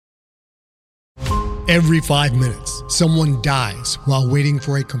Every 5 minutes, someone dies while waiting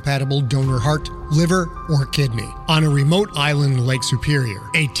for a compatible donor heart, liver, or kidney. On a remote island in Lake Superior,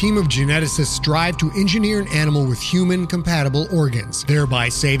 a team of geneticists strive to engineer an animal with human-compatible organs, thereby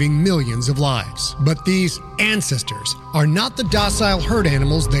saving millions of lives. But these ancestors are not the docile herd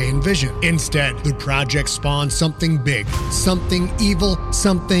animals they envision. Instead, the project spawns something big, something evil,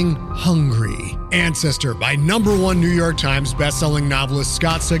 something hungry. Ancestor by #1 New York Times bestselling novelist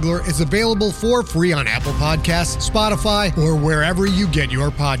Scott Sigler is available for free on Apple Podcasts, Spotify, or wherever you get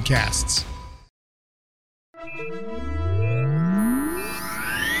your podcasts.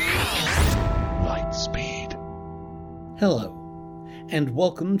 Lightspeed. Hello, and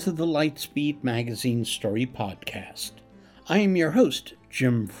welcome to the Lightspeed Magazine Story Podcast. I am your host,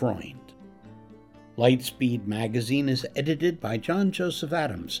 Jim Freund. Lightspeed Magazine is edited by John Joseph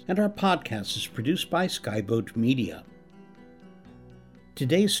Adams, and our podcast is produced by Skyboat Media.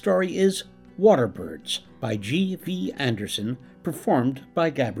 Today's story is Waterbirds by G.V. Anderson, performed by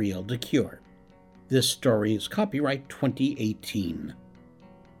Gabrielle DeCure. This story is copyright 2018.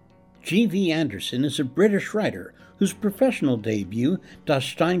 G.V. Anderson is a British writer whose professional debut, Das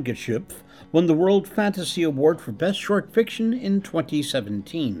Steingeschöpf, won the World Fantasy Award for Best Short Fiction in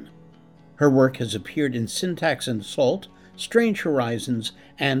 2017. Her work has appeared in Syntax and Assault, Strange Horizons,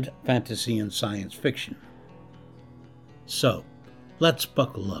 and Fantasy and Science Fiction. So, let's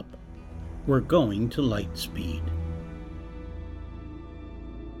buckle up. We're going to Lightspeed.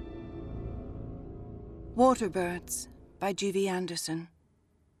 Waterbirds by G.V. Anderson.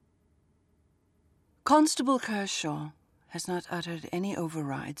 Constable Kershaw has not uttered any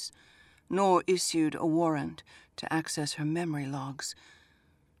overrides, nor issued a warrant to access her memory logs.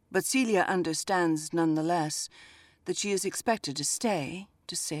 But Celia understands nonetheless that she is expected to stay,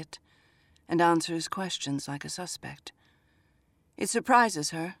 to sit, and answer his questions like a suspect. It surprises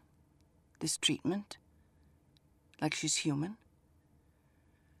her, this treatment, like she's human.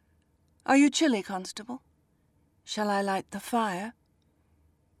 "Are you chilly, Constable? Shall I light the fire?"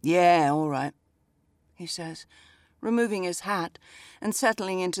 "Yeah, all right," he says, removing his hat and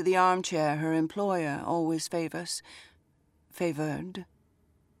settling into the armchair her employer always favored.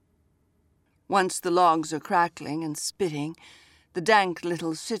 Once the logs are crackling and spitting, the dank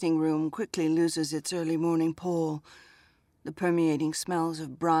little sitting room quickly loses its early morning pall. The permeating smells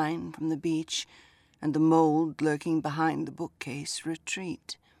of brine from the beach and the mold lurking behind the bookcase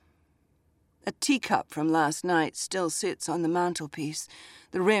retreat. A teacup from last night still sits on the mantelpiece.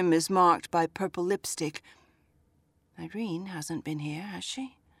 The rim is marked by purple lipstick. Irene hasn't been here, has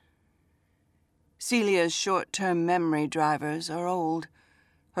she? Celia's short-term memory drivers are old,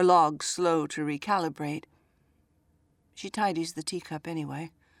 her logs slow to recalibrate. She tidies the teacup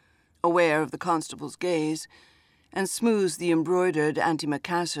anyway, aware of the constable's gaze, and smooths the embroidered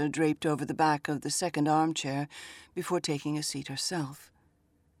antimacassar draped over the back of the second armchair before taking a seat herself.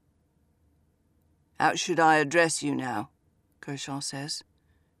 "How should I address you now?" Kershaw says,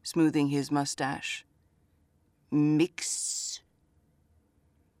 smoothing his mustache. "Mix."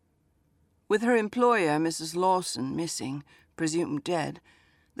 With her employer, Mrs. Lawson, missing, presumed dead,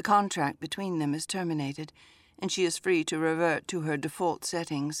 the contract between them is terminated, and she is free to revert to her default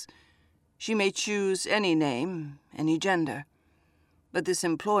settings. She may choose any name, any gender, but this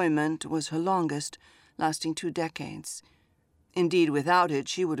employment was her longest, lasting 2 decades. Indeed, without it,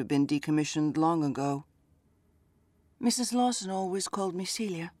 she would have been decommissioned long ago. "Mrs. Lawson always called me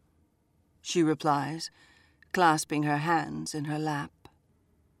Celia," she replies, clasping her hands in her lap.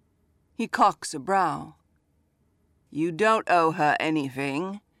 He cocks a brow. "You don't owe her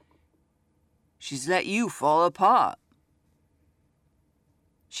anything. She's let you fall apart."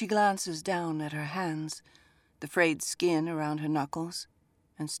 She glances down at her hands, the frayed skin around her knuckles,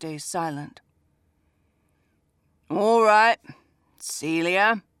 and stays silent. "All right,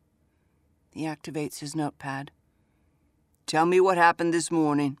 Celia." He activates his notepad. "Tell me what happened this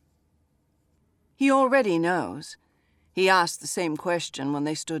morning." He already knows. He asked the same question when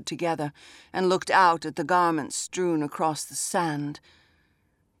they stood together and looked out at the garments strewn across the sand.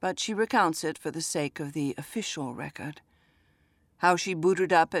 But she recounts it for the sake of the official record. How she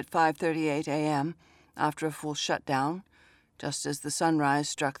booted up at 5:38 a.m. after a full shutdown, just as the sunrise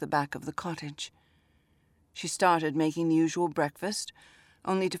struck the back of the cottage. She started making the usual breakfast,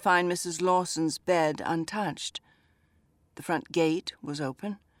 only to find Mrs. Lawson's bed untouched. The front gate was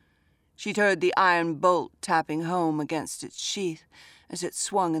open. She'd heard the iron bolt tapping home against its sheath as it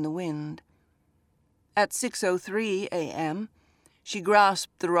swung in the wind. At 6:03 a.m., she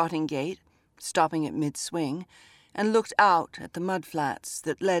grasped the rotting gate, stopping at mid-swing, and looked out at the mudflats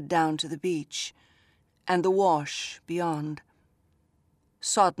that led down to the beach and the wash beyond.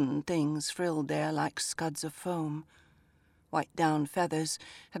 Sodden things frilled there like scuds of foam. White down feathers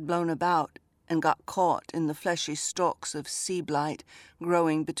had blown about and got caught in the fleshy stalks of sea blight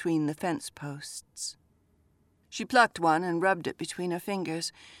growing between the fence posts. She plucked one and rubbed it between her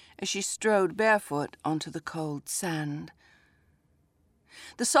fingers as she strode barefoot onto the cold sand.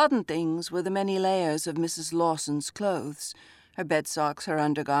 The sodden things were the many layers of Mrs. Lawson's clothes, her bed socks, her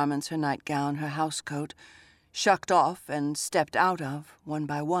undergarments, her nightgown, her housecoat, shucked off and stepped out of, one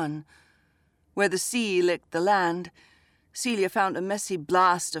by one. Where the sea licked the land, Celia found a messy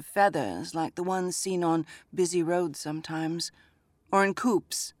blast of feathers like the ones seen on busy roads sometimes, or in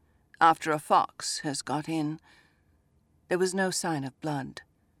coops after a fox has got in. There was no sign of blood.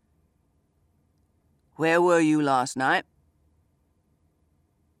 "Where were you last night?"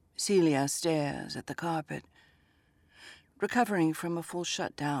 Celia stares at the carpet. Recovering from a full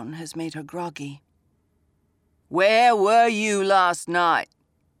shutdown has made her groggy. "Where were you last night?"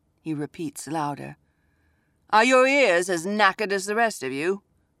 he repeats louder. "Are your ears as knackered as the rest of you?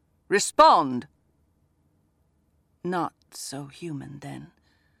 Respond!" Not so human, then.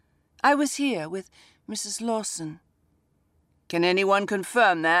 "I was here with Mrs. Lawson." "Can anyone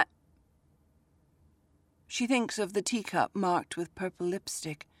confirm that?" She thinks of the teacup marked with purple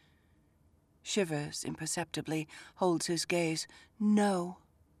lipstick. Shivers imperceptibly, holds his gaze. "No."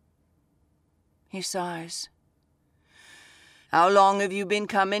 He sighs. "How long have you been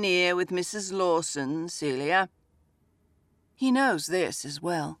coming here with Mrs. Lawson, Celia?" He knows this as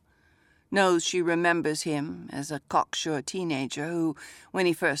well. Knows she remembers him as a cocksure teenager who, when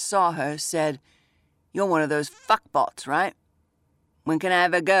he first saw her, said, "You're one of those fuckbots, right? When can I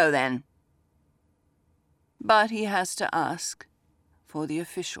have a go, then?" But he has to ask for the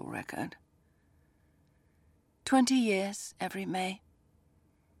official record. 20 years every May.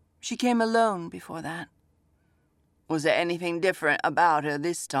 She came alone before that. Was there anything different about her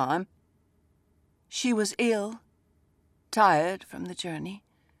this time? She was ill, tired from the journey.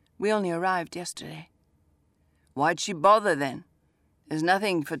 We only arrived yesterday. Why'd she bother then? There's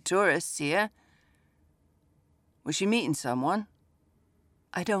nothing for tourists here. Was she meeting someone?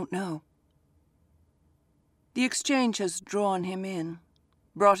 I don't know. The exchange has drawn him in,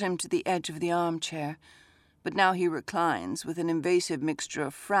 brought him to the edge of the armchair, but now he reclines with an invasive mixture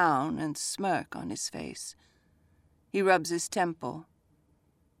of frown and smirk on his face. He rubs his temple.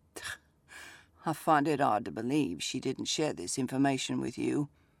 I find it hard to believe she didn't share this information with you.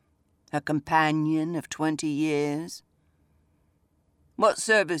 Her companion of 20 years. What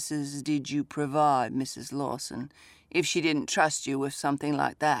services did you provide, Mrs. Lawson, if she didn't trust you with something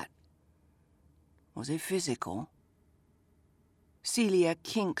like that? Was it physical? Celia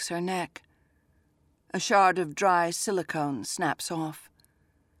kinks her neck. A shard of dry silicone snaps off.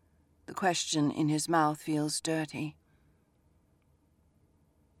 The question in his mouth feels dirty.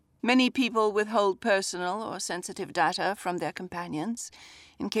 Many people withhold personal or sensitive data from their companions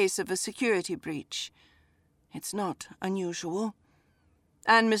in case of a security breach. It's not unusual.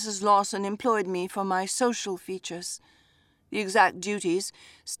 And Mrs. Lawson employed me for my social features. The exact duties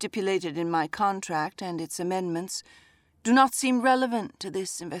stipulated in my contract and its amendments do not seem relevant to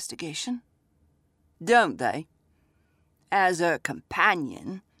this investigation. Don't they? As a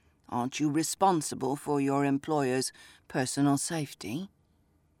companion, aren't you responsible for your employer's personal safety?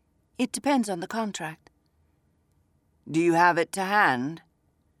 It depends on the contract. Do you have it to hand?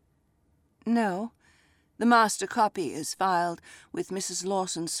 No. The master copy is filed with Mrs.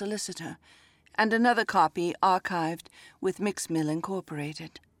 Lawson's solicitor, and another copy archived with Mixmill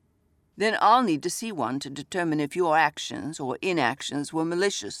Incorporated. Then I'll need to see one to determine if your actions or inactions were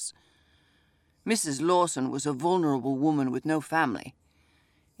malicious. Mrs. Lawson was a vulnerable woman with no family.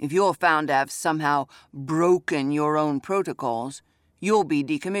 If you're found to have somehow broken your own protocols, you'll be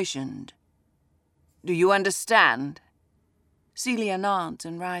decommissioned. Do you understand? Celia nods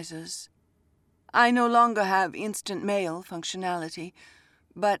and rises. I no longer have instant mail functionality,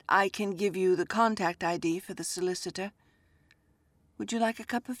 but I can give you the contact ID for the solicitor. Would you like a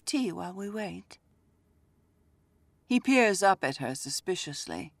cup of tea while we wait? He peers up at her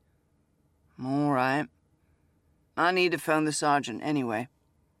suspiciously. All right. I need to phone the sergeant anyway.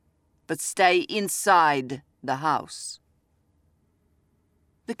 But stay inside the house.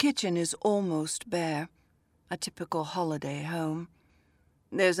 The kitchen is almost bare, a typical holiday home.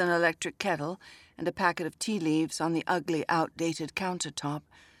 There's an electric kettle and a packet of tea leaves on the ugly, outdated countertop,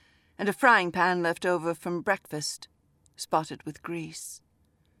 and a frying pan left over from breakfast, spotted with grease.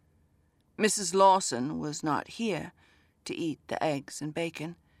 Mrs. Lawson was not here to eat the eggs and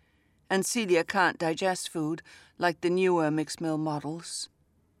bacon, and Celia can't digest food like the newer Mixmill models.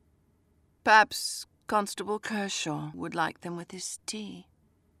 Perhaps Constable Kershaw would like them with his tea.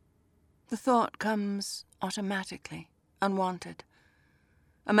 The thought comes automatically, unwanted,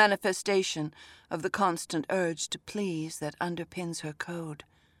 a manifestation of the constant urge to please that underpins her code.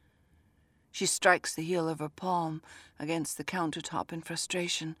 She strikes the heel of her palm against the countertop in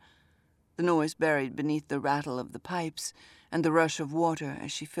frustration, the noise buried beneath the rattle of the pipes and the rush of water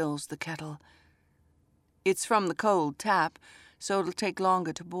as she fills the kettle. It's from the cold tap, so it'll take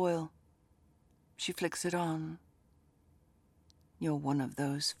longer to boil. She flicks it on. You're one of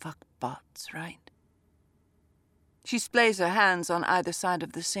those fuckbots, right? She splays her hands on either side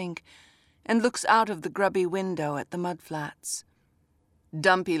of the sink and looks out of the grubby window at the mudflats.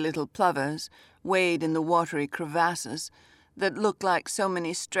 Dumpy little plovers wade in the watery crevasses that look like so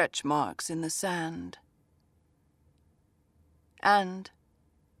many stretch marks in the sand. And,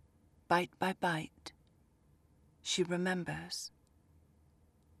 bite by bite, she remembers.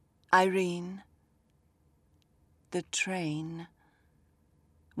 Irene, the train,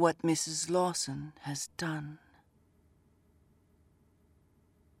 what Mrs. Lawson has done.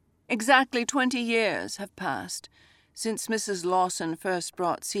 Exactly 20 years have passed since Mrs. Lawson first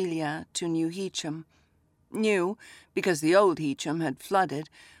brought Celia to New Heacham. New, because the old Heacham had flooded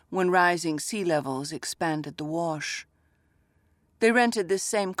when rising sea levels expanded the wash. They rented this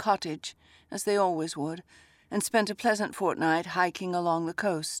same cottage, as they always would, and spent a pleasant fortnight hiking along the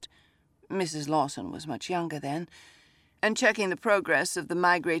coast. Mrs. Lawson was much younger then, and checking the progress of the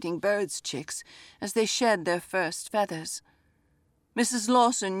migrating birds' chicks as they shed their first feathers. Mrs.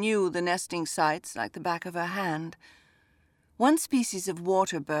 Lawson knew the nesting sites like the back of her hand. One species of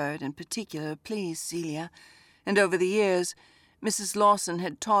waterbird in particular pleased Celia, and over the years, Mrs. Lawson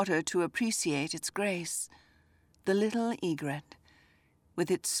had taught her to appreciate its grace. The little egret,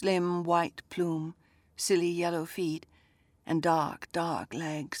 with its slim white plume, silly yellow feet, and dark, dark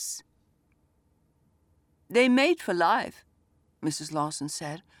legs. They mate for life, Mrs. Lawson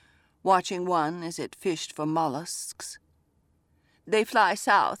said, watching one as it fished for mollusks. They fly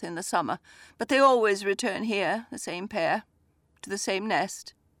south in the summer, but they always return here, the same pair, to the same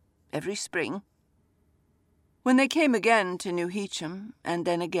nest, every spring. When they came again to New Heacham, and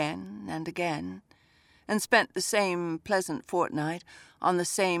then again and again, and spent the same pleasant fortnight on the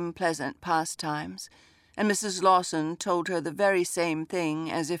same pleasant pastimes, and Mrs. Lawson told her the very same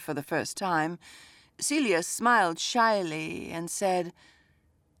thing as if for the first time, Celia smiled shyly and said,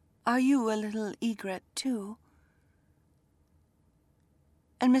 "Are you a little egret too?"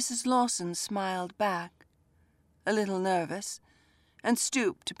 And Mrs. Lawson smiled back, a little nervous, and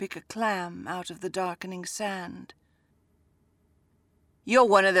stooped to pick a clam out of the darkening sand. "You're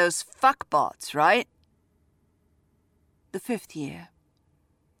one of those fuckbots, right?" The 5th year.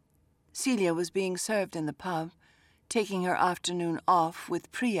 Celia was being served in the pub, taking her afternoon off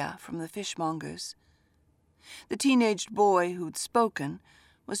with Priya from the fishmongers. The teenaged boy who'd spoken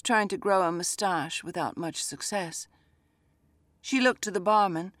was trying to grow a moustache without much success. She looked to the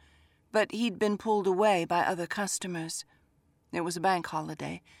barman, but he'd been pulled away by other customers. It was a bank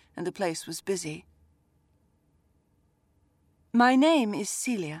holiday, and the place was busy. "My name is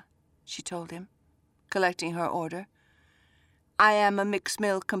Celia," she told him, collecting her order. "I am a mixed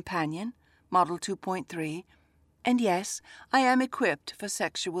mill companion, model 2.3, and yes, I am equipped for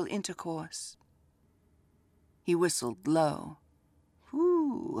sexual intercourse." He whistled low.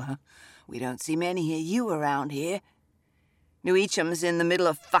 "Whew, we don't see many of you around here. New Eacham's in the middle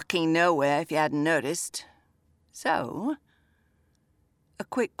of fucking nowhere, if you hadn't noticed. So," a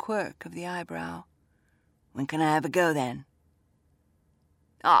quick quirk of the eyebrow, "when can I have a go, then?"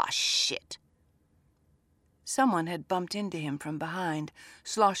 "Aw, shit." Someone had bumped into him from behind,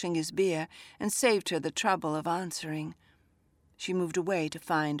 sloshing his beer, and saved her the trouble of answering. She moved away to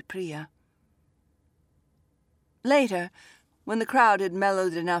find Priya. Later, when the crowd had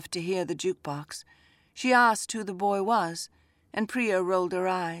mellowed enough to hear the jukebox, she asked who the boy was, and Priya rolled her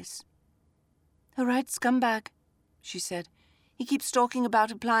eyes. "A right scumbag," she said. "He keeps talking about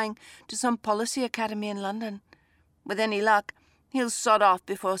applying to some policy academy in London. With any luck, he'll sod off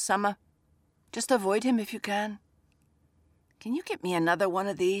before summer. Just avoid him if you can. Can you get me another one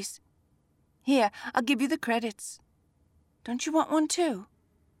of these? Here, I'll give you the credits. Don't you want one too?"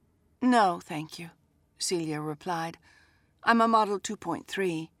 "No, thank you," Celia replied. "I'm a model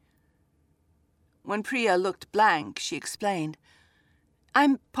 2.3. When Priya looked blank, she explained,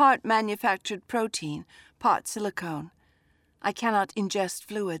 "I'm part manufactured protein, part silicone. I cannot ingest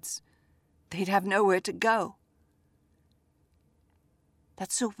fluids. They'd have nowhere to go."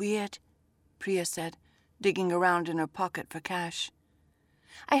 "That's so weird," Priya said, digging around in her pocket for cash.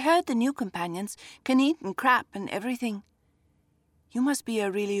 "I heard the new companions can eat and crap and everything. You must be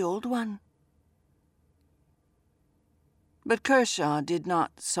a really old one." But Kershaw did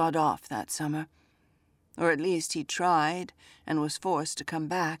not sod off that summer, or at least he tried and was forced to come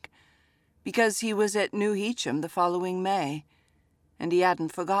back, because he was at New Heacham the following May, and he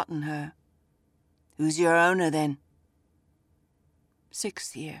hadn't forgotten her. "Who's your owner, then?"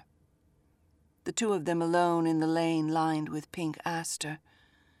 6th year. The two of them alone in the lane lined with pink aster,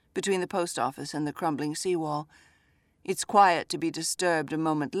 between the post office and the crumbling seawall, its quiet to be disturbed a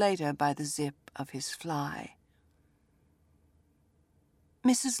moment later by the zip of his fly.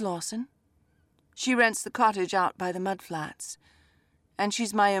 "Mrs. Lawson. She rents the cottage out by the mudflats, and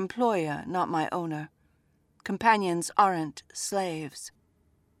she's my employer, not my owner. Companions aren't slaves."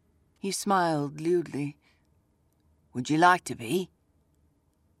 He smiled lewdly. "Would you like to be?"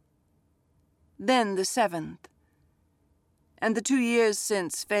 Then the 7th, and the 2 years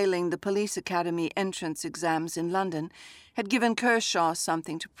since failing the police academy entrance exams in London had given Kershaw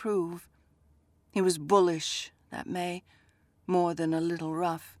something to prove. He was bullish that May, more than a little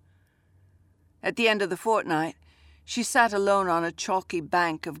rough. At the end of the fortnight, she sat alone on a chalky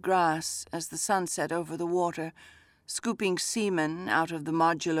bank of grass as the sun set over the water, scooping semen out of the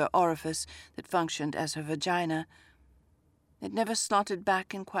modular orifice that functioned as her vagina. It never slotted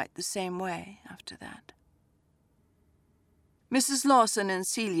back in quite the same way after that. Mrs. Lawson and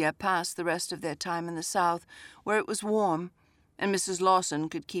Celia passed the rest of their time in the south, where it was warm, and Mrs. Lawson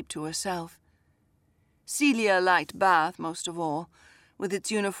could keep to herself. Celia liked Bath most of all, with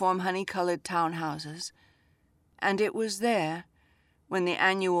its uniform honey-colored townhouses, and it was there, when the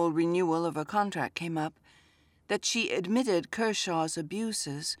annual renewal of her contract came up, that she admitted Kershaw's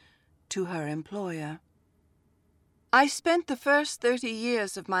abuses to her employer. "I spent the first 30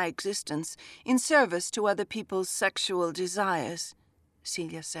 years of my existence in service to other people's sexual desires,"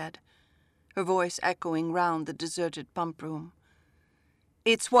 Celia said, her voice echoing round the deserted pump room.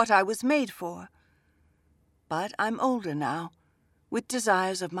 "It's what I was made for. But I'm older now, with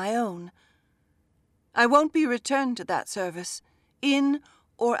desires of my own. I won't be returned to that service, in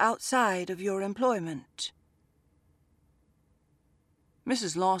or outside of your employment."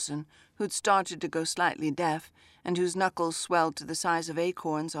 Mrs. Lawson, who'd started to go slightly deaf, and whose knuckles swelled to the size of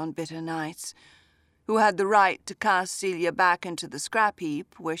acorns on bitter nights, who had the right to cast Celia back into the scrap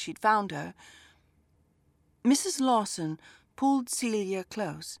heap where she'd found her, Mrs. Lawson pulled Celia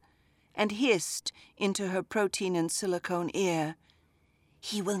close and hissed into her protein and silicone ear,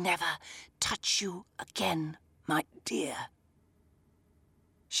 "He will never touch you again, my dear."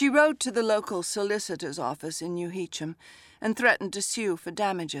 She rode to the local solicitor's office in New Heacham and threatened to sue for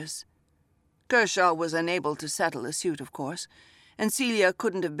damages. Kershaw was unable to settle a suit, of course, and Celia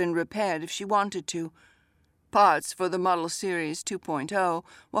couldn't have been repaired if she wanted to. Parts for the Model Series 2.0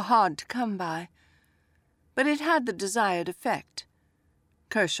 were hard to come by. But it had the desired effect.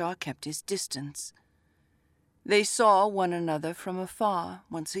 Kershaw kept his distance. They saw one another from afar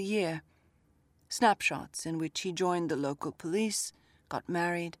once a year, snapshots in which he joined the local police, got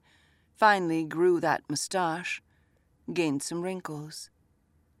married, finally grew that moustache, gained some wrinkles.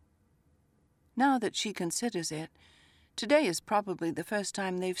 Now that she considers it, today is probably the first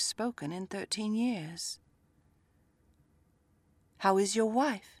time they've spoken in 13 years. "How is your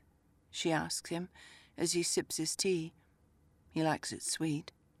wife?" she asks him as he sips his tea. He likes it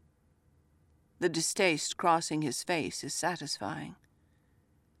sweet. The distaste crossing his face is satisfying.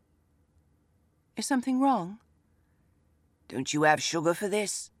 "Is something wrong?" "Don't you have sugar for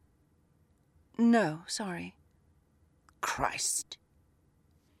this?" "No, sorry." "Christ."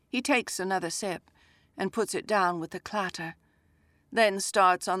 He takes another sip and puts it down with a clatter, then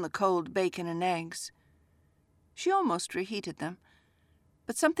starts on the cold bacon and eggs. She almost reheated them,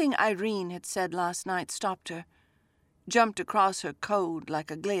 but something Irene had said last night stopped her, jumped across her code like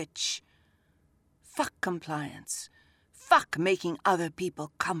a glitch. Fuck compliance. Fuck making other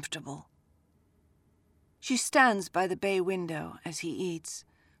people comfortable. She stands by the bay window as he eats,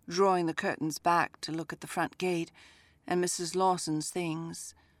 drawing the curtains back to look at the front gate and Mrs. Lawson's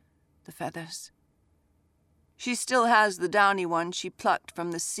things, the feathers. She still has the downy one she plucked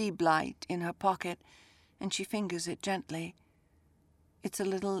from the sea blight in her pocket, and she fingers it gently. It's a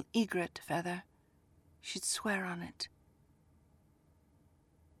little egret feather. She'd swear on it.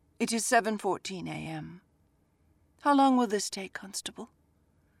 It is 7:14 a.m. "How long will this take, Constable?"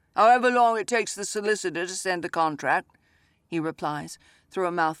 "However long it takes the solicitor to send the contract," he replies, through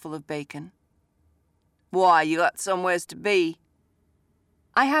a mouthful of bacon. "Why, you got somewheres to be."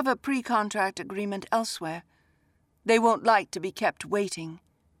 "I have a pre-contract agreement elsewhere. They won't like to be kept waiting."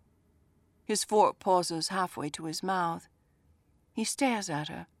 His fork pauses halfway to his mouth. He stares at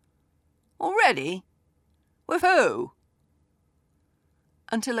her. "Already? With who?"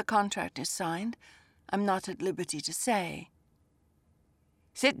 "Until a contract is signed, I'm not at liberty to say."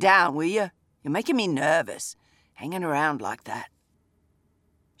 Sit down, will you? You're making me nervous, hanging around like that.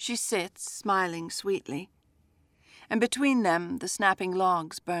 She sits, smiling sweetly, and between them the snapping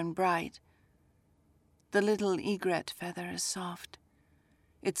logs burn bright. The little egret feather is soft.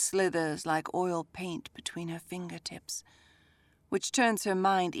 It slithers like oil paint between her fingertips, which turns her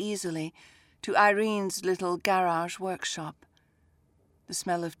mind easily to Irene's little garage workshop, the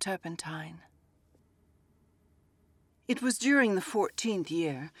smell of turpentine. It was during the 14th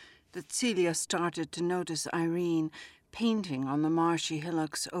year that Celia started to notice Irene painting on the marshy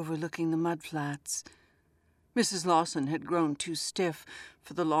hillocks overlooking the mudflats. Mrs. Lawson had grown too stiff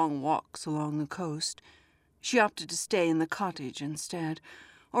for the long walks along the coast. She opted to stay in the cottage instead,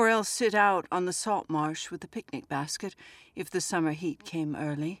 or else sit out on the salt marsh with a picnic basket if the summer heat came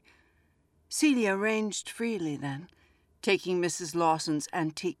early. Celia ranged freely then, taking Mrs. Lawson's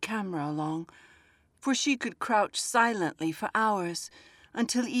antique camera along, for she could crouch silently for hours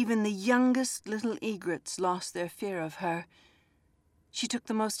until even the youngest little egrets lost their fear of her. She took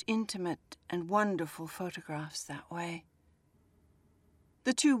the most intimate and wonderful photographs that way.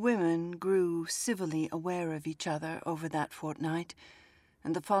 The two women grew civilly aware of each other over that fortnight,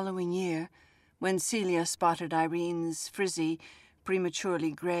 and the following year, when Celia spotted Irene's frizzy,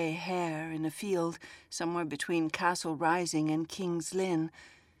 prematurely grey hair in a field somewhere between Castle Rising and King's Lynn,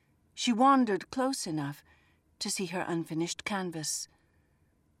 she wandered close enough to see her unfinished canvas,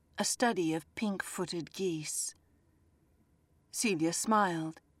 a study of pink-footed geese. Celia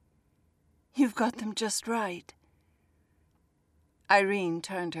smiled. "You've got them just right." Irene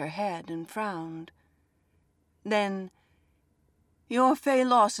turned her head and frowned. Then, "You're Fay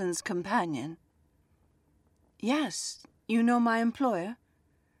Lawson's companion?" "Yes. You know my employer?"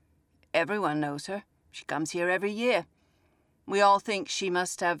 "Everyone knows her. She comes here every year. We all think she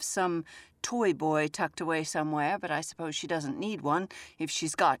must have some toy boy tucked away somewhere, but I suppose she doesn't need one if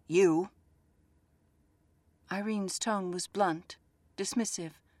she's got you." Irene's tone was blunt,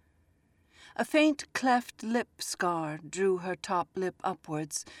 dismissive. A faint cleft lip scar drew her top lip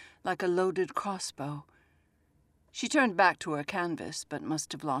upwards like a loaded crossbow. She turned back to her canvas, but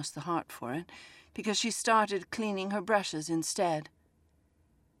must have lost the heart for it, because she started cleaning her brushes instead.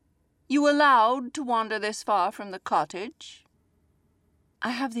 "You allowed to wander this far from the cottage?" "I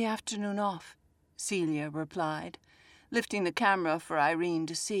have the afternoon off," Celia replied, lifting the camera for Irene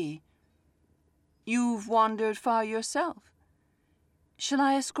to see. "You've wandered far yourself. Shall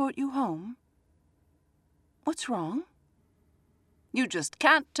I escort you home?" "What's wrong?" "You just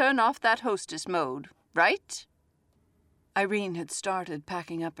can't turn off that hostess mode, right?" Irene had started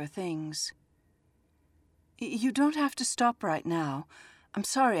packing up her things. "You don't have to stop right now. I'm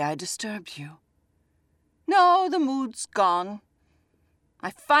sorry I disturbed you." "No, the mood's gone.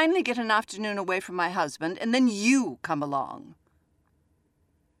 I finally get an afternoon away from my husband, and then you come along."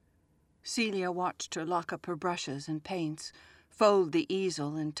 Celia watched her lock up her brushes and paints, fold the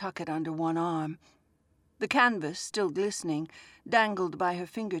easel and tuck it under one arm. The canvas, still glistening, dangled by her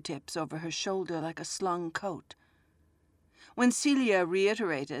fingertips over her shoulder like a slung coat. When Celia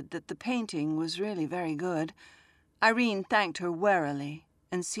reiterated that the painting was really very good, Irene thanked her warily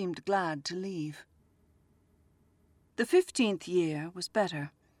and seemed glad to leave. The 15th year was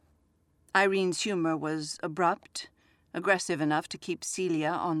better. Irene's humor was abrupt, aggressive enough to keep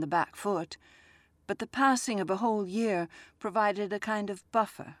Celia on the back foot, but the passing of a whole year provided a kind of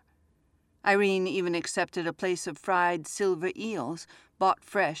buffer. Irene even accepted a place of fried silver eels, bought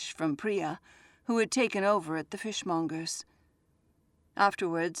fresh from Priya, who had taken over at the fishmonger's.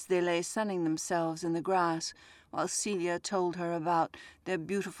 Afterwards they lay sunning themselves in the grass while Celia told her about their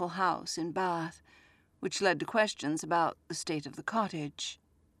beautiful house in Bath, which led to questions about the state of the cottage.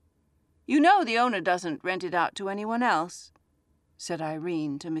 "You know the owner doesn't rent it out to anyone else," said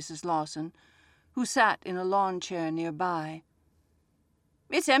Irene to Mrs. Lawson, who sat in a lawn chair nearby.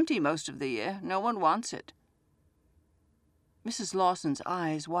 "It's empty most of the year. No one wants it." Mrs. Lawson's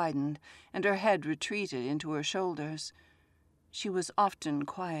eyes widened, and her head retreated into her shoulders. She was often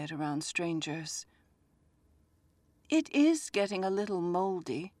quiet around strangers. "It is getting a little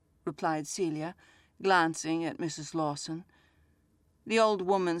mouldy," replied Celia, glancing at Mrs. Lawson. The old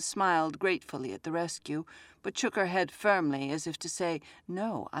woman smiled gratefully at the rescue, but shook her head firmly as if to say,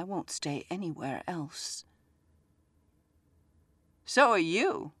 "No, I won't stay anywhere else." "So are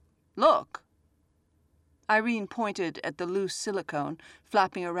you. Look." Irene pointed at the loose silicone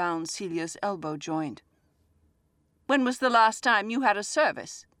flapping around Celia's elbow joint. "When was the last time you had a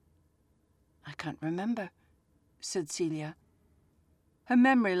service?" "I can't remember," said Celia. Her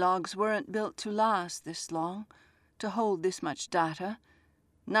memory logs weren't built to last this long, to hold this much data.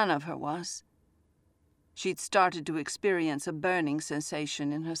 None of her was. She'd started to experience a burning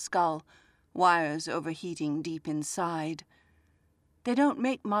sensation in her skull, wires overheating deep inside. They don't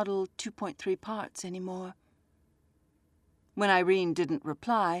make Model 2.3 parts anymore. When Irene didn't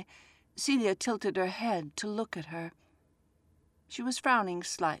reply, Celia tilted her head to look at her. She was frowning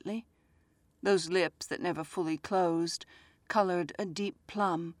slightly. Those lips that never fully closed colored a deep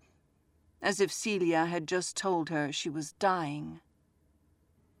plum, as if Celia had just told her she was dying.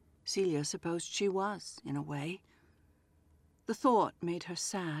 Celia supposed she was, in a way. The thought made her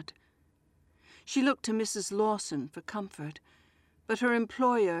sad. She looked to Mrs. Lawson for comfort, but her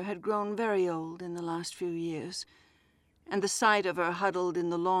employer had grown very old in the last few years, and the sight of her huddled in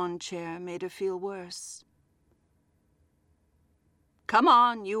the lawn chair made her feel worse. "Come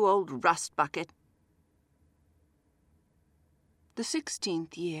on, you old rust bucket." The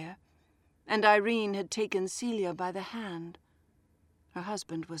 16th year, and Irene had taken Celia by the hand. Her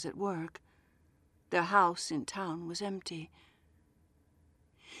husband was at work. Their house in town was empty.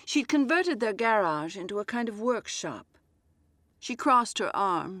 She'd converted their garage into a kind of workshop. She crossed her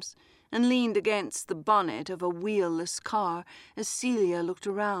arms and leaned against the bonnet of a wheelless car as Celia looked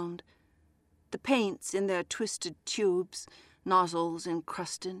around. The paints in their twisted tubes, nozzles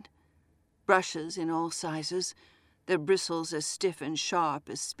encrusted, brushes in all sizes, their bristles as stiff and sharp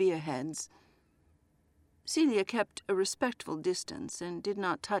as spearheads. Celia kept a respectful distance and did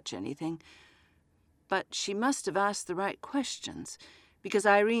not touch anything, but she must have asked the right questions, because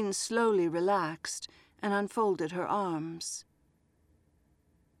Irene slowly relaxed and unfolded her arms.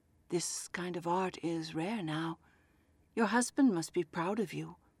 "This kind of art is rare now. Your husband must be proud of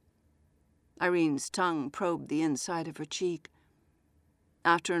you." Irene's tongue probed the inside of her cheek.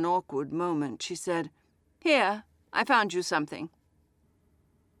 After an awkward moment, she said, "Here, I found you something."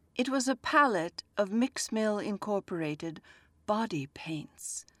 It was a palette of Mixmill Incorporated body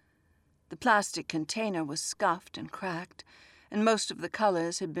paints. The plastic container was scuffed and cracked, and most of the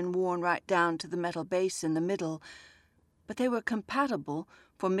colors had been worn right down to the metal base in the middle, but they were compatible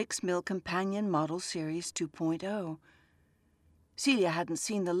for Mixmill Companion Model Series 2.0. Celia hadn't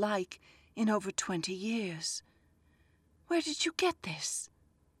seen the like in over 20 years. "Where did you get this?"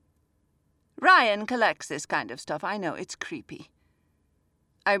 "Ryan collects this kind of stuff. I know, it's creepy."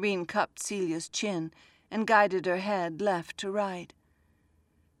 Irene cupped Celia's chin and guided her head left to right.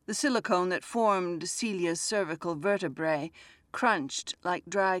 The silicone that formed Celia's cervical vertebrae crunched like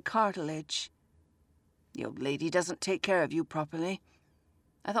dry cartilage. "The old lady doesn't take care of you properly.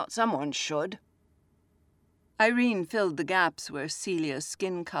 I thought someone should." Irene filled the gaps where Celia's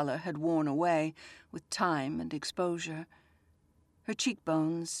skin color had worn away with time and exposure. Her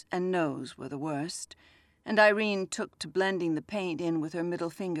cheekbones and nose were the worst, and Irene took to blending the paint in with her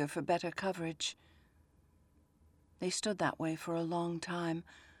middle finger for better coverage. They stood that way for a long time,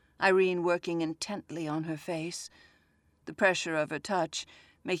 Irene working intently on her face, the pressure of her touch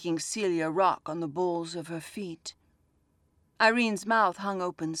making Celia rock on the balls of her feet. Irene's mouth hung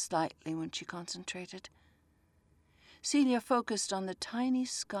open slightly when she concentrated. Celia focused on the tiny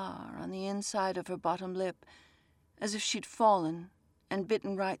scar on the inside of her bottom lip, as if she'd fallen and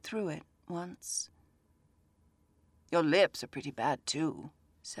bitten right through it once. "Your lips are pretty bad, too,"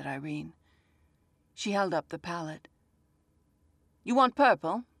 said Irene. She held up the palette. "You want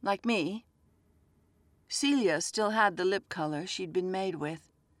purple, like me?" Celia still had the lip color she'd been made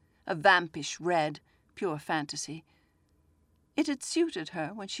with, a vampish red, pure fantasy. It had suited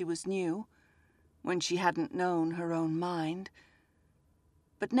her when she was new, when she hadn't known her own mind.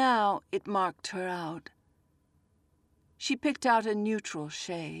 But now it marked her out. She picked out a neutral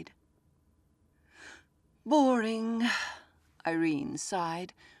shade. "Boring," Irene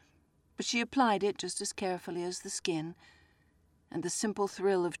sighed, but she applied it just as carefully as the skin, and the simple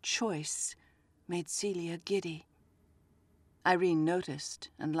thrill of choice made Celia giddy. Irene noticed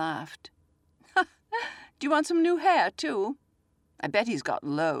and laughed. "Do you want some new hair, too? I bet he's got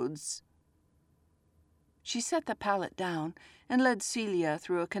loads." She set the palette down and led Celia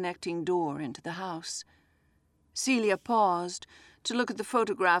through a connecting door into the house. Celia paused to look at the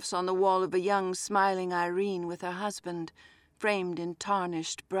photographs on the wall of a young, smiling Irene with her husband, framed in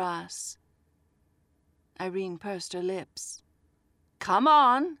tarnished brass. Irene pursed her lips. "Come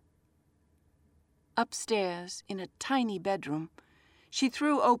on." Upstairs, in a tiny bedroom, she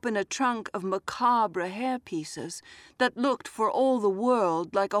threw open a trunk of macabre hairpieces that looked for all the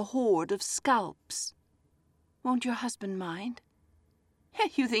world like a hoard of scalps. "Won't your husband mind?"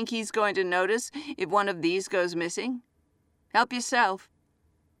 "You think he's going to notice if one of these goes missing? Help yourself.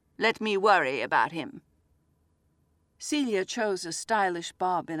 Let me worry about him." Celia chose a stylish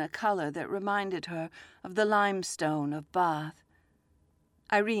bob in a color that reminded her of the limestone of Bath.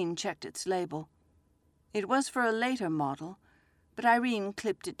 Irene checked its label. It was for a later model, but Irene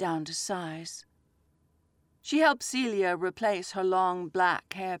clipped it down to size. She helped Celia replace her long black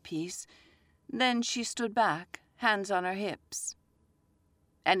hairpiece. Then she stood back, hands on her hips.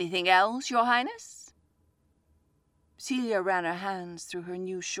 "Anything else, Your Highness?" Celia ran her hands through her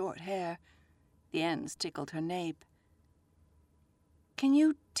new short hair. The ends tickled her nape. "Can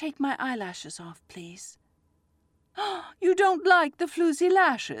you take my eyelashes off, please?" "You don't like the floozy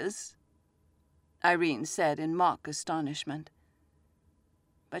lashes?" Irene said in mock astonishment.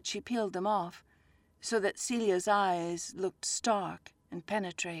 But she peeled them off, so that Celia's eyes looked stark and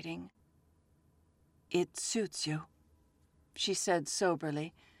penetrating. "It suits you," she said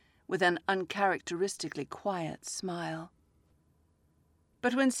soberly, with an uncharacteristically quiet smile.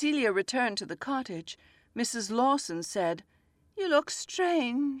 But when Celia returned to the cottage, Mrs. Lawson said, "You look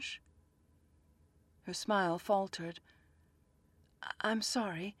strange." Her smile faltered. "I'm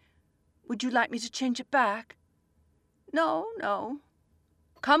sorry. Would you like me to change it back?" No.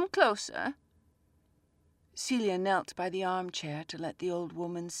 Come closer." Celia knelt by the armchair to let the old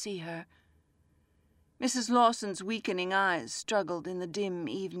woman see her. Mrs. Lawson's weakening eyes struggled in the dim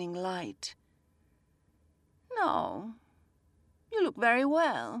evening light. "No, you look very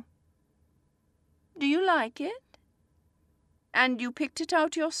well. Do you like it? And you picked it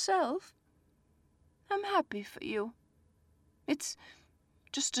out yourself? I'm happy for you. It's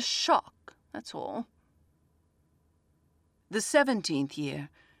just a shock, that's all." The 17th year,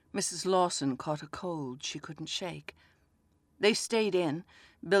 Mrs. Lawson caught a cold she couldn't shake. They stayed in,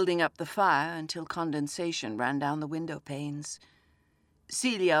 building up the fire until condensation ran down the window panes.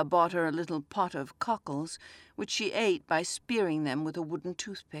 Celia bought her a little pot of cockles, which she ate by spearing them with a wooden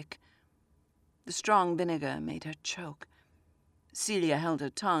toothpick. The strong vinegar made her choke. Celia held her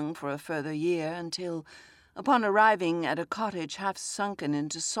tongue for a further year until, upon arriving at a cottage half sunken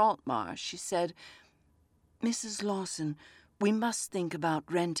into salt marsh, she said, "Mrs. Lawson, we must think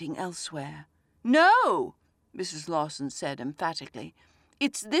about renting elsewhere." "No," Mrs. Lawson said emphatically.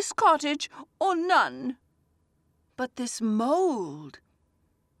 "It's this cottage or none." "But this mold."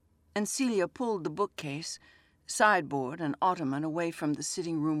 And Celia pulled the bookcase, sideboard, and ottoman away from the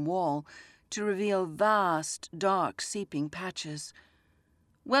sitting-room wall to reveal vast, dark, seeping patches.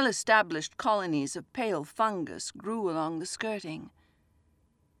 Well-established colonies of pale fungus grew along the skirting.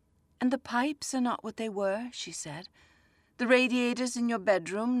 "And the pipes are not what they were," she said. "The radiators in your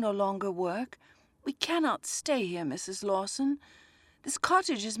bedroom no longer work. We cannot stay here, Mrs. Lawson. This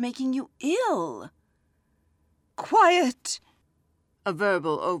cottage is making you ill." "Quiet!" A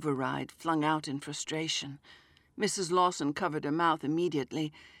verbal override flung out in frustration. Mrs. Lawson covered her mouth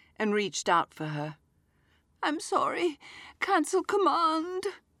immediately and reached out for her. "I'm sorry. Cancel command."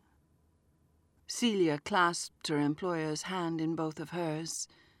 Celia clasped her employer's hand in both of hers.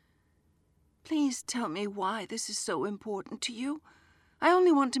 "Please tell me why this is so important to you. I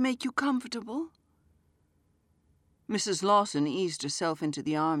only want to make you comfortable." Mrs. Lawson eased herself into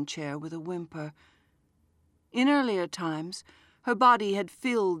the armchair with a whimper. In earlier times, her body had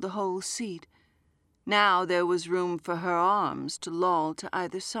filled the whole seat. Now there was room for her arms to loll to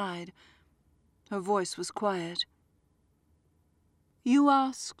either side. Her voice was quiet. "You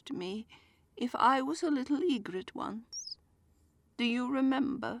asked me if I was a little egret once. Do you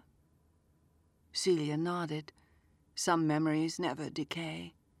remember?" Celia nodded. Some memories never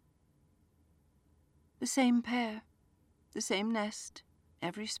decay. "The same pair, the same nest,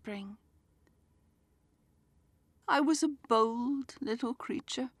 every spring. I was a bold little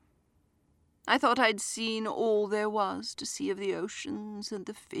creature. I thought I'd seen all there was to see of the oceans and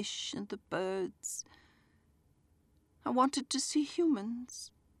the fish and the birds. I wanted to see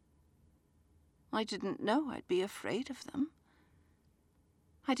humans. I didn't know I'd be afraid of them.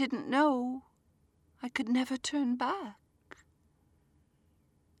 I didn't know I could never turn back."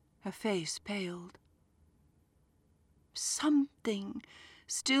 Her face paled. "Something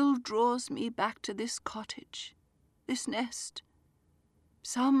still draws me back to this cottage, this nest.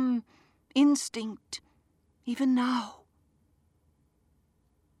 Some instinct, even now."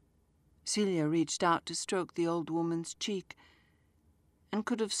 Celia reached out to stroke the old woman's cheek, and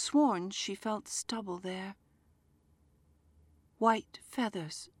could have sworn she felt stubble there. White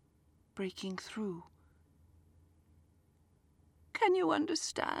feathers breaking through. "Can you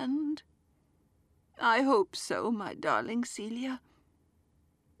understand?" "I hope so, my darling Celia.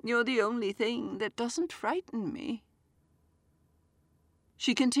 You're the only thing that doesn't frighten me."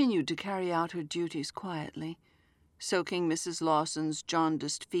 She continued to carry out her duties quietly, soaking Mrs. Lawson's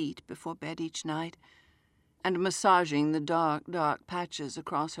jaundiced feet before bed each night, and massaging the dark, dark patches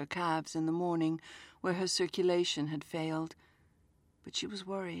across her calves in the morning where her circulation had failed. But she was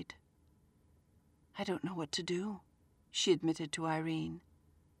worried. "I don't know what to do," she admitted to Irene.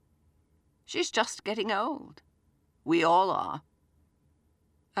 "She's just getting old. We all are."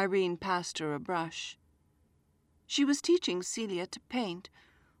 Irene passed her a brush. She was teaching Celia to paint,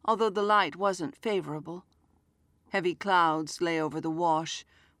 although the light wasn't favorable. Heavy clouds lay over the wash,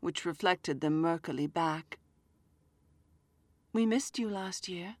 which reflected them murkily back. "We missed you last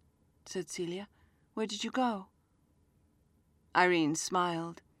year," said Celia. "Where did you go?" Irene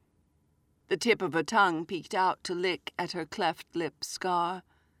smiled. The tip of her tongue peeked out to lick at her cleft lip scar.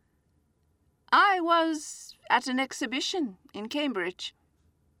 "I was at an exhibition in Cambridge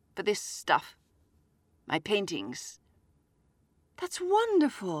for this stuff. My paintings." "That's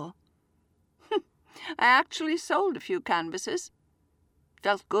wonderful." "I actually sold a few canvases.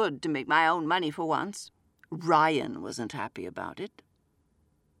 Felt good to make my own money for once. Ryan wasn't happy about it."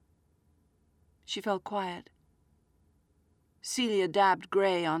 She fell quiet. Celia dabbed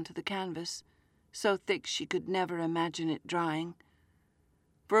grey onto the canvas, so thick she could never imagine it drying.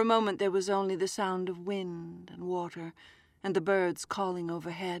 For a moment there was only the sound of wind and water and the birds calling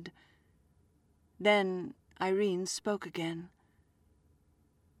overhead. Then Irene spoke again.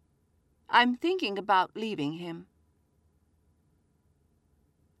 "I'm thinking about leaving him."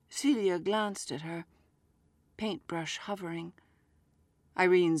 Celia glanced at her, paintbrush hovering.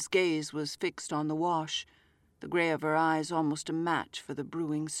 Irene's gaze was fixed on the wash, the grey of her eyes almost a match for the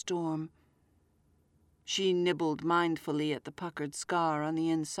brewing storm. She nibbled mindfully at the puckered scar on the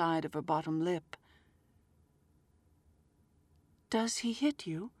inside of her bottom lip. "Does he hit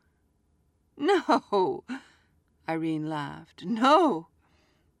you?" "No," Irene laughed. "No.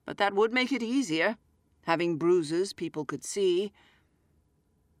 But that would make it easier, having bruises people could see.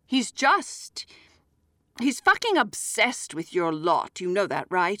 He's fucking obsessed with your lot, you know that,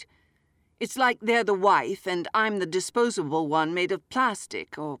 right? It's like they're the wife and I'm the disposable one made of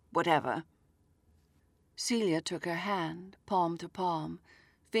plastic or whatever." Celia took her hand, palm to palm,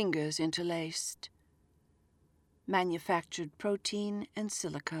 fingers interlaced. "Manufactured protein and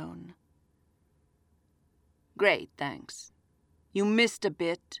silicone." "Great, thanks. You missed a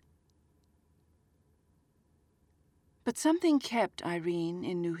bit." But something kept Irene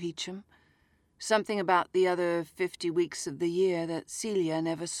in New Heacham, something about the other 50 weeks of the year that Celia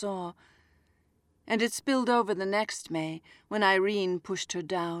never saw. And it spilled over the next May when Irene pushed her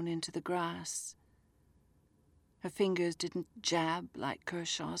down into the grass. Her fingers didn't jab like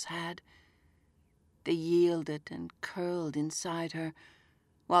Kershaw's had. They yielded and curled inside her,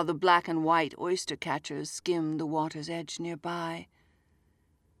 while the black and white oyster catchers skimmed the water's edge nearby.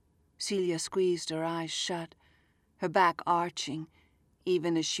 Celia squeezed her eyes shut, her back arching,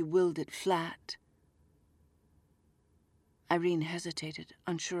 even as she willed it flat. Irene hesitated,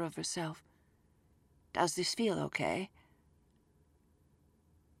 unsure of herself. "Does this feel okay?"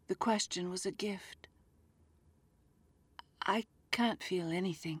 The question was a gift. "I can't feel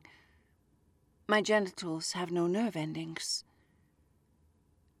anything. My genitals have no nerve endings."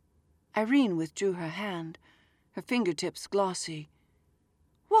 Irene withdrew her hand, her fingertips glossy.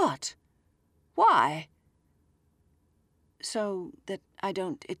 "What? Why?" "So that I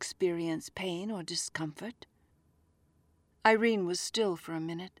don't experience pain or discomfort." Irene was still for a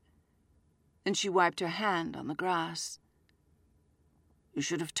minute. Then she wiped her hand on the grass. "You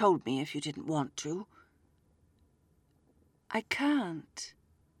should have told me if you didn't want to." "I can't."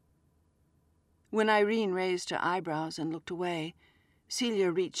 When Irene raised her eyebrows and looked away,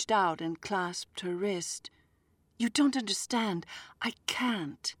 Celia reached out and clasped her wrist. "You don't understand. I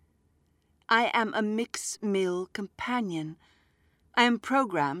can't. I am a mix-mill companion. I am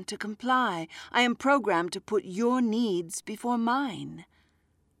programmed to comply. I am programmed to put your needs before mine."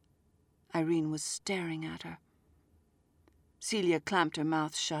 Irene was staring at her. Celia clamped her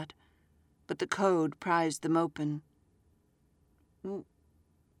mouth shut, but the code prized them open.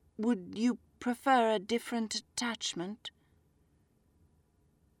 "Would you prefer a different attachment?"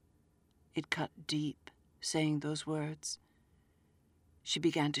 It cut deep, saying those words. She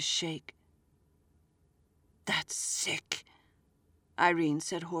began to shake. "That's sick," Irene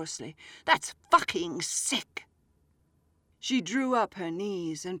said hoarsely. "That's fucking sick." She drew up her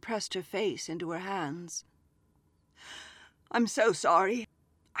knees and pressed her face into her hands. "I'm so sorry.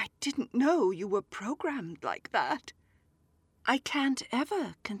 I didn't know you were programmed like that." "I can't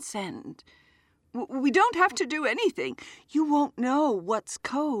ever consent. We don't have to do anything. You won't know what's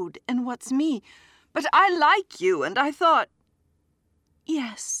code and what's me. But I like you, and I thought—"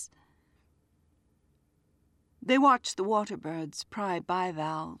 "Yes." They watched the Waterbirds pry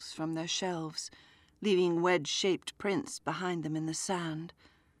bivalves from their shelves, leaving wedge-shaped prints behind them in the sand.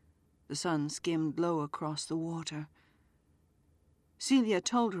 The sun skimmed low across the water. Celia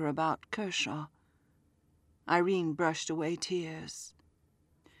told her about Kershaw. Irene brushed away tears.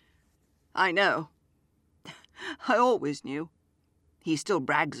 I know. I always knew. He still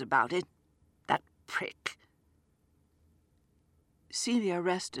brags about it. That prick. Celia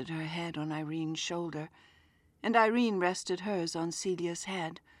rested her head on Irene's shoulder, and Irene rested hers on Celia's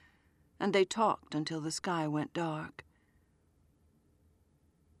head, and they talked until the sky went dark.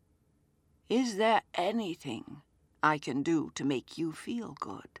 Is there anything I can do to make you feel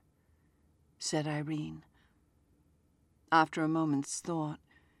good? Said Irene. After a moment's thought,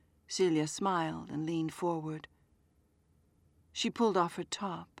 Celia smiled and leaned forward. She pulled off her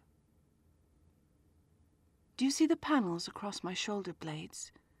top. Do you see the panels across my shoulder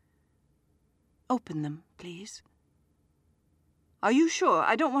blades? Open them, please. Are you sure?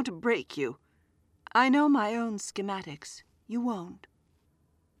 I don't want to break you. I know my own schematics. You won't.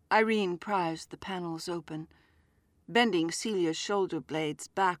 Irene prized the panels open, bending Celia's shoulder blades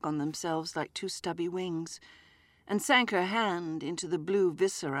back on themselves like two stubby wings, and sank her hand into the blue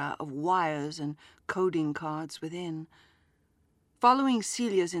viscera of wires and coding cards within. Following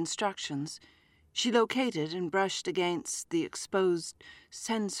Celia's instructions, she located and brushed against the exposed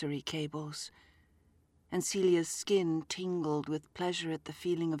sensory cables, and Celia's skin tingled with pleasure at the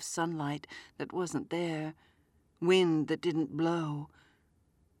feeling of sunlight that wasn't there, wind that didn't blow,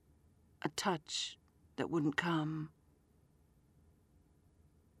 a touch that wouldn't come.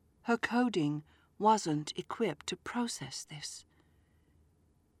 Her coding wasn't equipped to process this.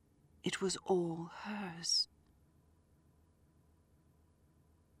 It was all hers.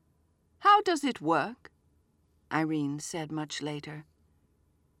 How does it work? Irene said much later.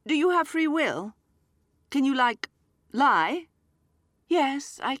 Do you have free will? Can you, lie?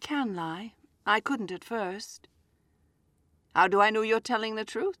 Yes, I can lie. I couldn't at first. How do I know you're telling the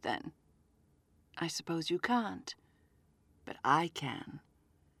truth, then? I suppose you can't. But I can.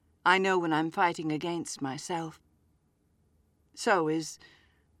 I know when I'm fighting against myself. So is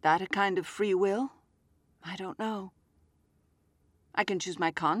that a kind of free will? I don't know. I can choose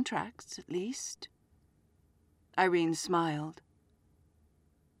my contracts, at least. Irene smiled.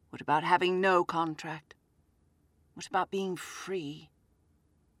 What about having no contract? What about being free?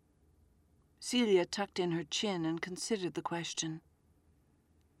 Celia tucked in her chin and considered the question.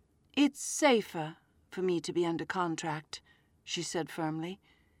 It's safer for me to be under contract, she said firmly.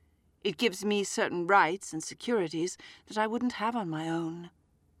 It gives me certain rights and securities that I wouldn't have on my own.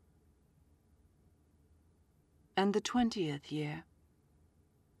 And the 20th year,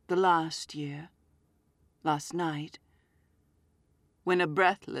 the last year, last night, when a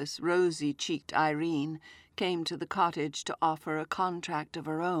breathless, rosy-cheeked Irene came to the cottage to offer a contract of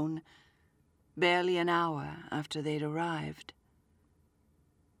her own, barely an hour after they'd arrived.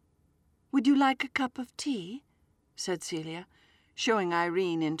 Would you like a cup of tea? Said Celia, showing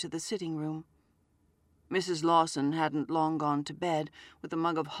Irene into the sitting room. Mrs. Lawson hadn't long gone to bed with a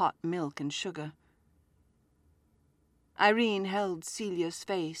mug of hot milk and sugar. Irene held Celia's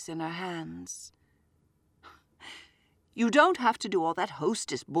face in her hands. You don't have to do all that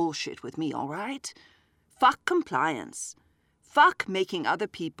hostess bullshit with me, all right? Fuck compliance. Fuck making other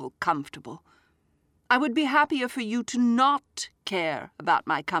people comfortable. I would be happier for you to not care about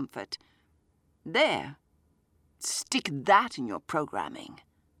my comfort. There. Stick that in your programming.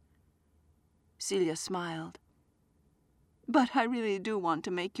 Celia smiled. But I really do want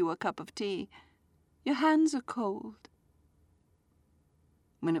to make you a cup of tea. Your hands are cold.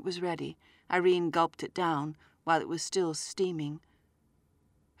 When it was ready, Irene gulped it down while it was still steaming.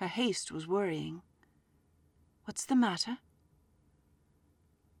 Her haste was worrying. What's the matter?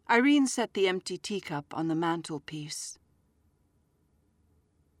 Irene set the empty teacup on the mantelpiece.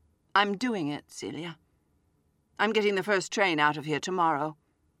 I'm doing it, Celia. I'm getting the first train out of here tomorrow.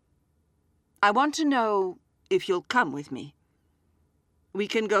 I want to know if you'll come with me. We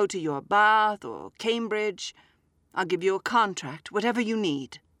can go to your Bath or Cambridge. I'll give you a contract, whatever you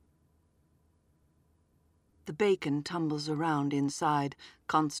need. The bacon tumbles around inside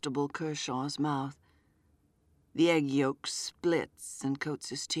Constable Kershaw's mouth. The egg yolk splits and coats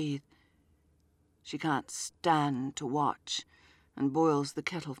his teeth. She can't stand to watch and boils the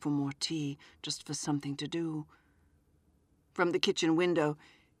kettle for more tea, just for something to do. From the kitchen window,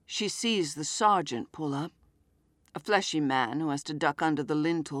 she sees the sergeant pull up, a fleshy man who has to duck under the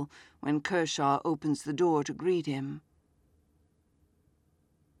lintel when Kershaw opens the door to greet him.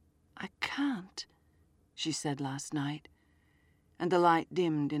 I can't, she said last night, and the light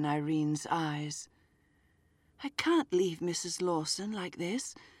dimmed in Irene's eyes. I can't leave Mrs. Lawson like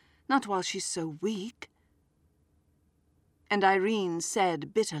this, not while she's so weak. And Irene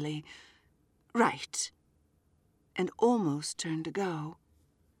said bitterly, Right, and almost turned to go.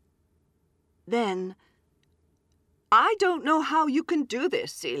 Then I don't know how you can do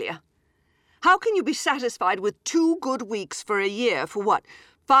this, Celia. How can you be satisfied with 2 good weeks for a year for what,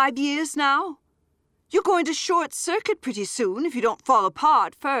 5 years now? You're going to short-circuit pretty soon if you don't fall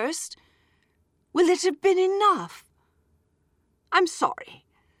apart first. Will it have been enough? I'm sorry,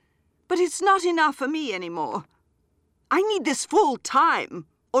 but it's not enough for me anymore. I need this full time,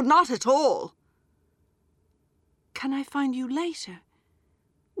 or not at all. Can I find you later?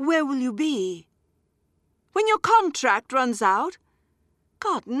 Where will you be? When your contract runs out?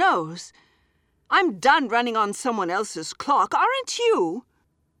 God knows. I'm done running on someone else's clock, aren't you?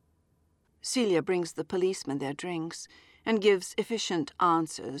 Celia brings the policemen their drinks and gives efficient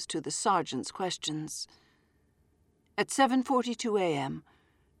answers to the sergeant's questions. At 7:42 a.m.,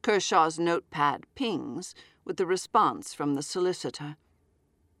 Kershaw's notepad pings with the response from the solicitor.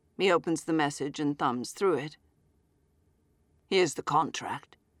 He opens the message and thumbs through it. Here's the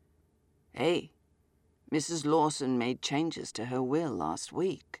contract. Hey, Mrs. Lawson made changes to her will last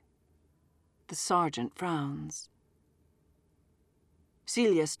week. The sergeant frowns.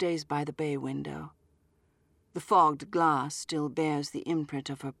 Celia stays by the bay window. The fogged glass still bears the imprint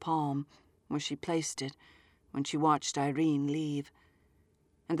of her palm where she placed it when she watched Irene leave,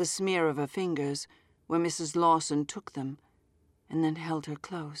 and the smear of her fingers where Mrs. Lawson took them and then held her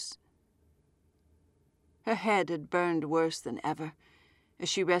close. Her head had burned worse than ever as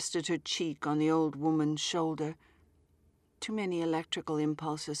she rested her cheek on the old woman's shoulder, too many electrical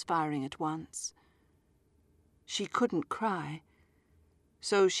impulses firing at once. She couldn't cry,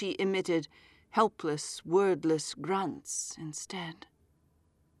 so she emitted helpless, wordless grunts instead.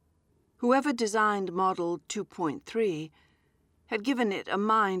 Whoever designed Model 2.3 had given it a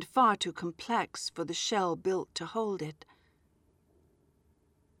mind far too complex for the shell built to hold it.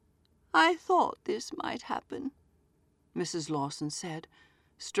 I thought this might happen, Mrs. Lawson said,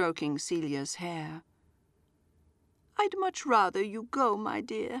 stroking Celia's hair. I'd much rather you go, my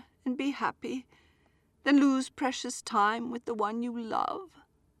dear, and be happy, than lose precious time with the one you love.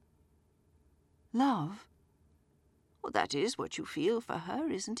 Love? Well, that is what you feel for her,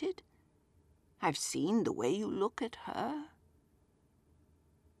 isn't it? I've seen the way you look at her.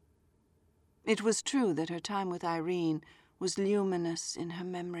 It was true that her time with Irene was luminous in her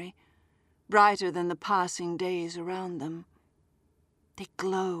memory, brighter than the passing days around them. They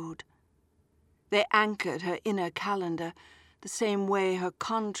glowed. They anchored her inner calendar the same way her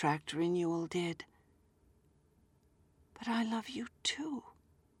contract renewal did. But I love you too,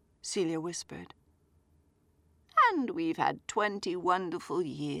 Celia whispered. And we've had 20 wonderful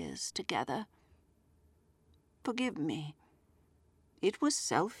years together. Forgive me. It was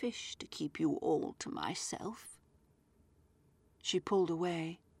selfish to keep you all to myself. She pulled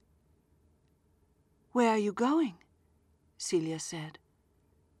away. Where are you going? Celia said.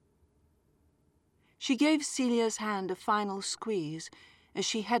 She gave Celia's hand a final squeeze as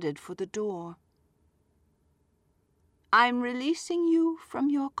she headed for the door. I'm releasing you from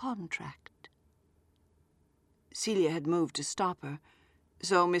your contract. Celia had moved to stop her,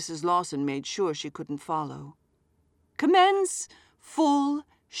 so Mrs. Lawson made sure she couldn't follow. Commence full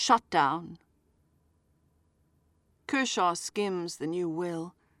shutdown. Kershaw skims the new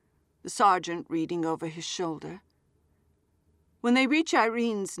will, the sergeant reading over his shoulder. When they reach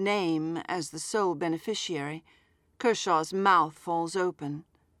Irene's name as the sole beneficiary, Kershaw's mouth falls open.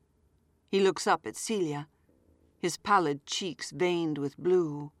 He looks up at Celia, his pallid cheeks veined with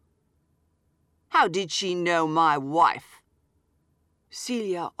blue. How did she know my wife?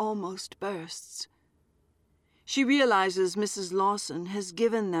 Celia almost bursts. She realizes Mrs. Lawson has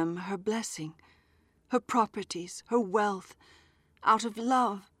given them her blessing, her properties, her wealth, out of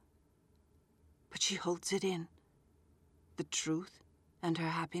love. But she holds it in, the truth and her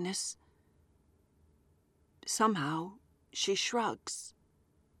happiness. Somehow she shrugs.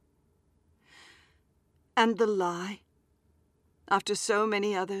 And the lie, after so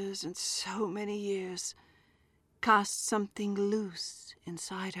many others and so many years, casts something loose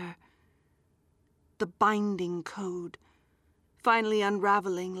inside her. The binding code, finally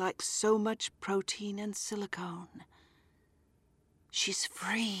unraveling like so much protein and silicone. She's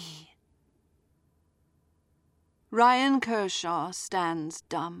free. Ryan Kershaw stands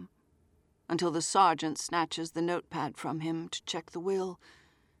dumb until the sergeant snatches the notepad from him to check the will,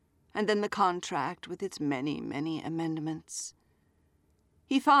 and then the contract with its many, many amendments.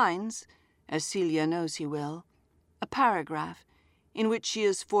 He finds, as Celia knows he will, a paragraph in which she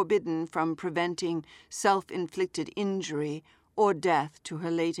is forbidden from preventing self-inflicted injury or death to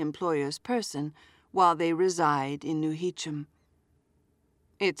her late employer's person while they reside in New Heacham.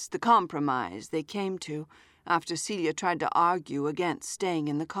 It's the compromise they came to after Celia tried to argue against staying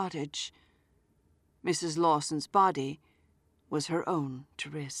in the cottage. Mrs. Lawson's body was her own to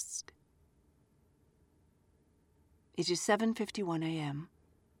risk. It is 7:51 a.m.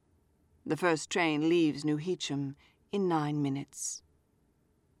 The first train leaves New Heacham in 9 minutes.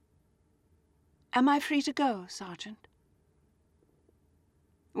 Am I free to go, Sergeant?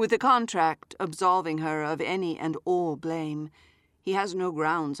 With the contract absolving her of any and all blame, he has no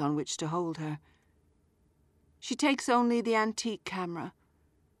grounds on which to hold her. She takes only the antique camera,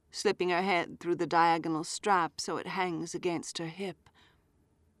 slipping her head through the diagonal strap so it hangs against her hip.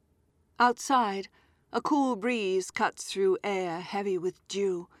 Outside, a cool breeze cuts through air heavy with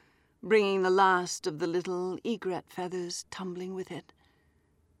dew, bringing the last of the little egret feathers tumbling with it.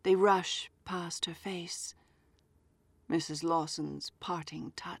 They rush past her face, Mrs. Lawson's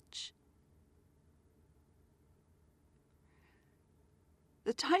parting touch.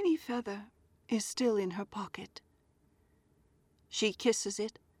 The tiny feather is still in her pocket. She kisses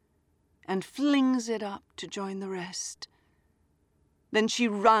it and flings it up to join the rest. Then she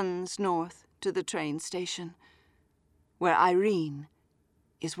runs north to the train station, where Irene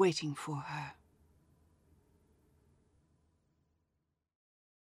is waiting for her.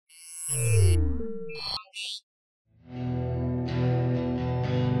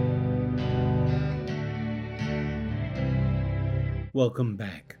 Welcome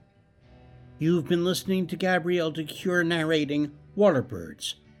back. You've been listening to Gabrielle de Cuir narrating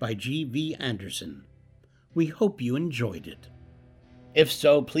Waterbirds by G.V. Anderson. We hope you enjoyed it. If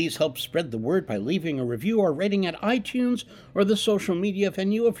so, please help spread the word by leaving a review or rating at iTunes or the social media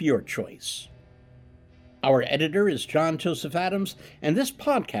venue of your choice. Our editor is John Joseph Adams, and this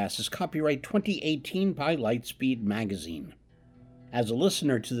podcast is copyright 2018 by Lightspeed Magazine. As a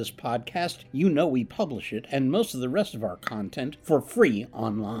listener to this podcast, you know we publish it and most of the rest of our content for free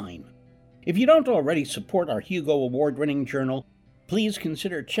online. If you don't already support our Hugo Award-winning journal, please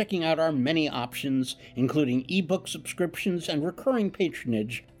consider checking out our many options, including ebook subscriptions and recurring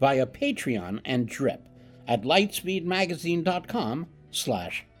patronage via Patreon and Drip at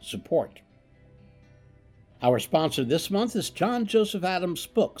lightspeedmagazine.com/support. Our sponsor this month is John Joseph Adams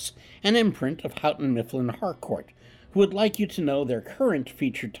Books, an imprint of Houghton Mifflin Harcourt, who would like you to know their current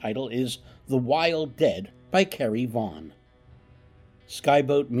featured title is The Wild Dead by Kerry Vaughan.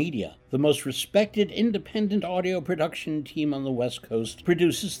 Skyboat Media, the most respected independent audio production team on the West Coast,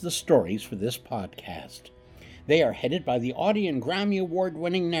 produces the stories for this podcast. They are headed by the Audie and Grammy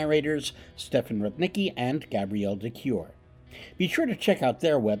Award-winning narrators Stefan Rudnicki and Gabrielle de Cuir. Be sure to check out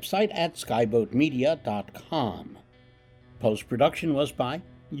their website at skyboatmedia.com. Post-production was by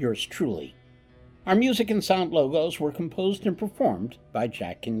yours truly. Our music and sound logos were composed and performed by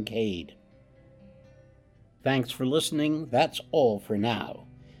Jack Kincaid. Thanks for listening. That's all for now.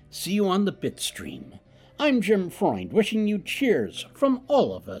 See you on the Bitstream. I'm Jim Freund, wishing you cheers from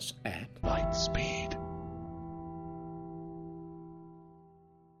all of us at Lightspeed.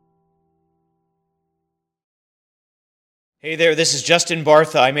 Hey there, this is Justin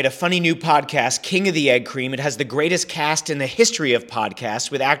Bartha. I made a funny new podcast, King of the Egg Cream. It has the greatest cast in the history of podcasts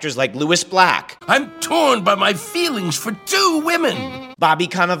with actors like Louis Black. I'm torn by my feelings for two women. Bobby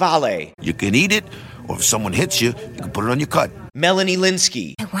Cannavale. You can eat it, or if someone hits you, you can put it on your cut. Melanie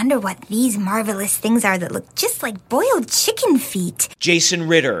Linsky. I wonder what these marvelous things are that look just like boiled chicken feet. Jason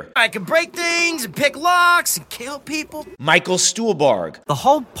Ritter. I can break things and pick locks and kill people. Michael Stuhlbarg. The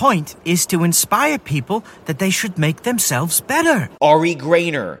whole point is to inspire people that they should make themselves better. Ari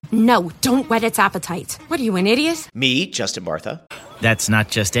Grainer. No, don't whet its appetite. What are you, an idiot? Me, Justin Bartha. That's not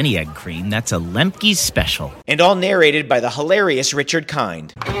just any egg cream, that's a Lemke's special. And all narrated by the hilarious Richard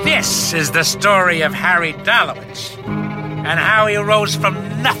Kind. This is the story of Harry Dalowitz and how he rose from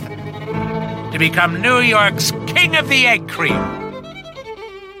nothing to become New York's King of the Egg Cream.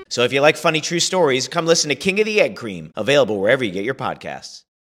 So if you like funny true stories, come listen to King of the Egg Cream, available wherever you get your podcasts.